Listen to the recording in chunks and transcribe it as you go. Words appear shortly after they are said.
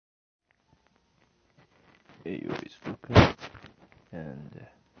Hey, it's Luca, and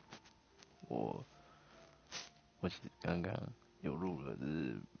我其实刚刚有录了，只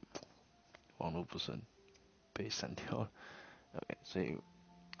是网络不顺被删掉了。OK，所以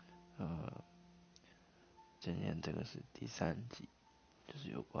今天这个是第3集，就是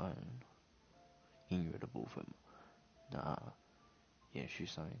有关音乐的部分嘛。那延续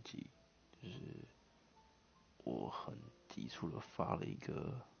上一集，就是我很急促的发了一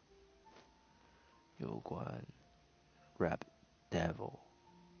个有关 Rap Devil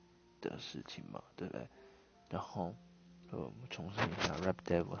的事情嘛，对不对？然后我们重申一下 ，Rap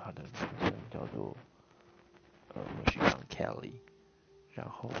Devil 它的名称叫做Machine Gun Kelly。然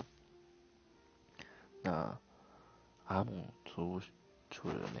后那阿姆出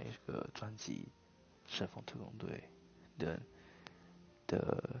了那个专辑《旋风特工队》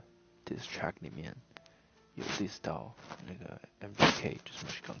的 diss track 里面有 diss 到那个 MGK， 就是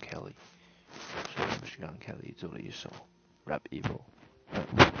Machine Gun Kelly， 所以 Machine Gun Kelly 做了一首 Rap Evil，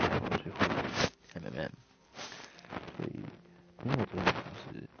 最后 MMM。所以因为我这个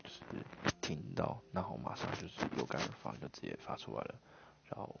就是听到，然后马上就是有感而发，就直接发出来了，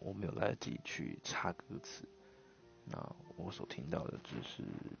然后我没有来得及去查歌词，那我所听到的就是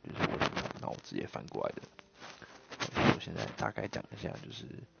我的脑直接翻过来的。我现在大概讲一下，就是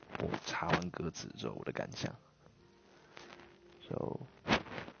我查完歌词之后我的感想。So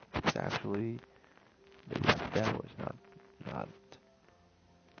it's actually the rap devil is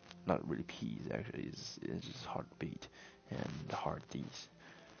not really keys, actually it's just heartbeat and hard D's，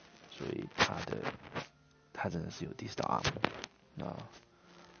 所以他真的是有 diss 到阿姆。那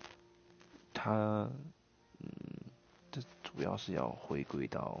他这主要是要回归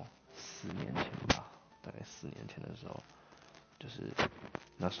到4年前吧，大概4年前的时候，就是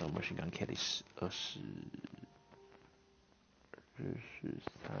那时候 Machine Gun Kelly 23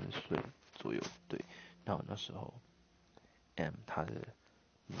岁左右，对。然后那时候 M 他的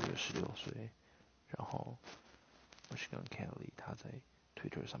女儿16岁，然后 Machine Gun Kelly 他在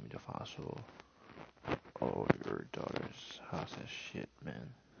Twitter 上面就发说 ，Oh your daughter's hot as shit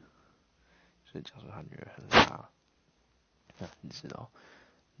man， 所以讲说他女儿很辣。那你知道，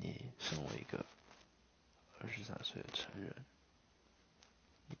你身为一个23岁的成人，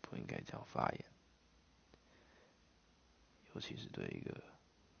你不应该这样发言，尤其是对一个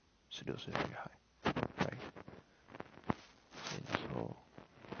16岁的女孩。right？ 所以那时候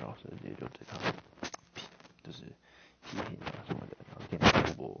老师也就对他就是批评啊什么的，然后给他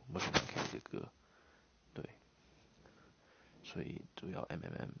播Machine Gun Kelly的歌，对。所以主要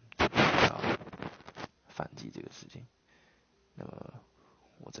MMM 就是要反击这个事情。那么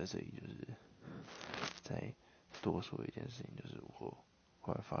我在这里就是再多说一件事情，就是我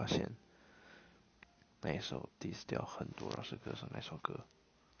后来发现那一首 diss 掉很多饶舌歌手那首歌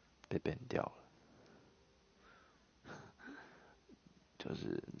被 ban 掉了，就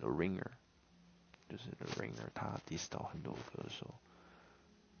是 The Ringer， 就是 The Ringer 他 diss 到很多歌手。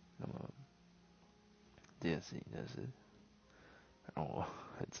那么这件事情真的是让我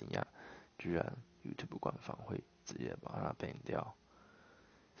很惊讶，居然 YouTube 官方会直接把它 ban 掉。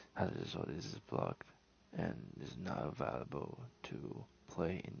他只是说 This is blocked and is not available to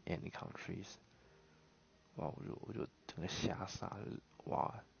play in any countries。哇，我就整个吓傻，就是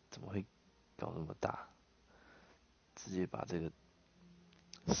哇，怎么会搞这么大？直接把这个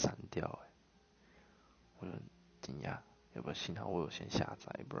删掉，我就很惊讶。要不然幸好我有先下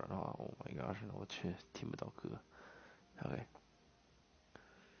载，不然的话 ，Oh my gosh，我却听不到歌。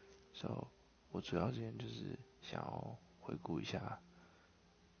OK，so 我主要今天就是想要回顾一下，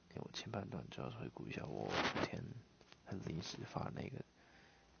因为我前半段主要是回顾一下我昨天很临时发的那个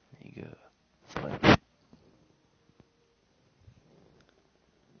文。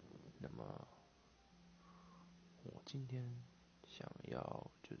那么我今天想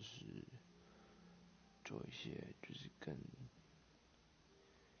要就是做一些就是跟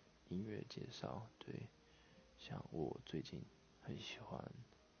音乐介绍，对，像我最近很喜欢，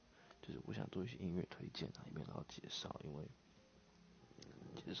就是我想做一些音乐推荐啊，里面要介绍，因为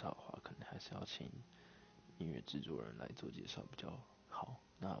介绍的话可能还是要请音乐制作人来做介绍比较好。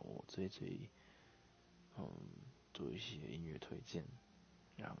那我这里做一些音乐推荐，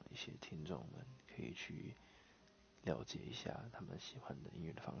让一些听众们可以去了解一下他们喜欢的音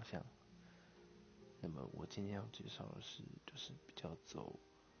乐的方向。那么我今天要介绍的是，就是比较走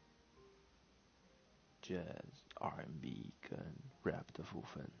Jazz、R&B 跟 Rap 的部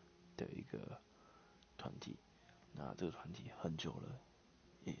分的一个团体。那这个团体很久了，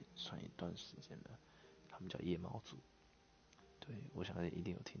也算一段时间了，他们叫夜猫族。对，我相信一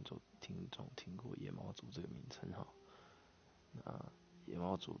定有听众听过夜猫族这个名称哈。那野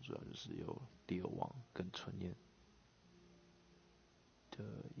猫族主要就是有猎友王跟春燕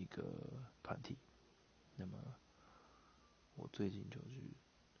的一个团体。那么我最近就是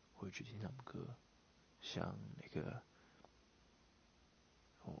会去听他们歌，像那个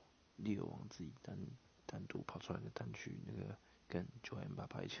猎友王自己单独跑出来的单曲，那个跟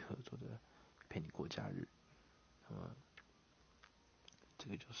9m88一起合作的《陪你过假日》，那么这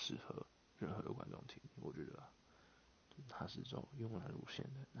个就适合任何的观众听，我觉得它是这种慵懒路线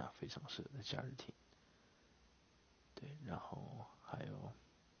的，那非常适合在假日听。对，然后还有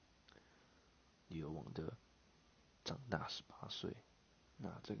猎友王的《长大18岁》，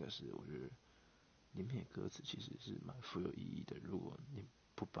那这个是我觉得里面的歌词其实是蛮富有意义的，如果你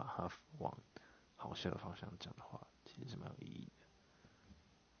不把它往好笑的方向讲的话，其实是蛮有意义的。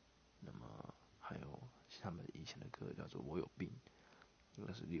那么还有他们以前的歌叫做《我有病》，那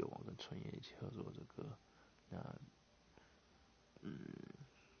个是猎友王跟春燕一起合作的歌。那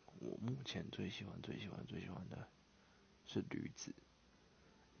我目前最喜欢的是驴子，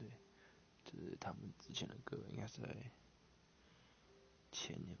对，就是他们之前的歌，应该是在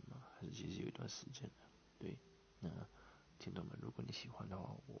前年嘛，还是其实有一段时间了。对，那听众们，如果你喜欢的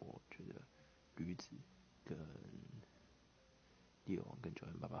话，我觉得驴子跟猎王跟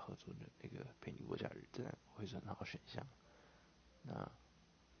9m88合作的那个陪你过假日，自然会是很好的选项。那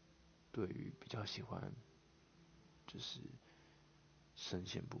对于比较喜欢就是声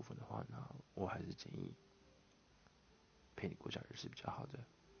线部分的话，那我还是建议陪你过假日是比较好的。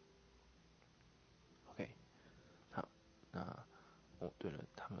OK， 好，那对了，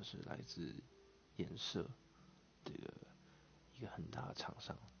他们是来自颜社这个一个很大的厂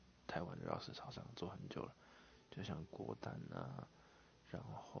商，台湾的饶舌厂商做很久了，就像国丹啊，然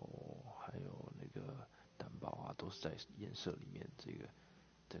后还有那个担保啊，都是在颜社里面这个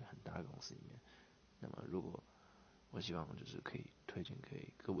很大的公司里面。那么如果我希望就是可以推荐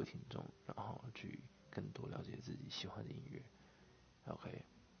给各位听众，然后去更多了解自己喜欢的音乐。Okay,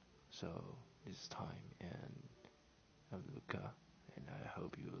 so this time and have Luca, and I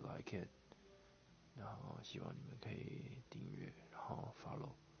hope you like it. 然后希望你们可以订阅，然后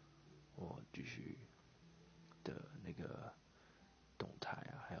follow 我继续的那个动态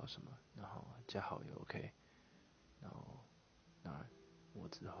啊，还有什么，然后加好友 OK。然后当然我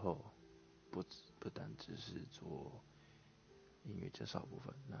之后不单只是做音乐介绍部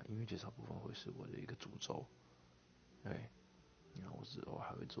分，那音乐介绍部分会是我的一个主轴，对，然后我之后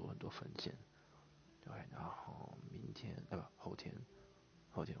还会做很多分件，对，然后后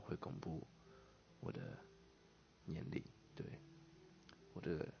天会公布我的年龄，对，我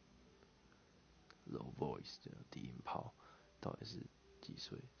的 low voice 的低音炮到底是几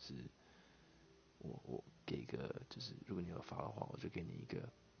岁？是我给一个，就是如果你有发的话，我就给你一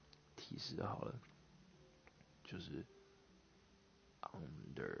个提示好了，就是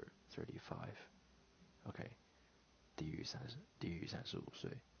under 35，OK，低于35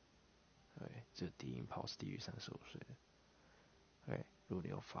岁，OK，这个低音炮是低于35岁的，OK，如果你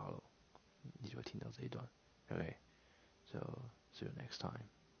有 follow，你就会听到这一段，OK，so see you next time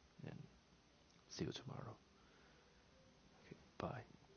and see you tomorrow，OK，bye。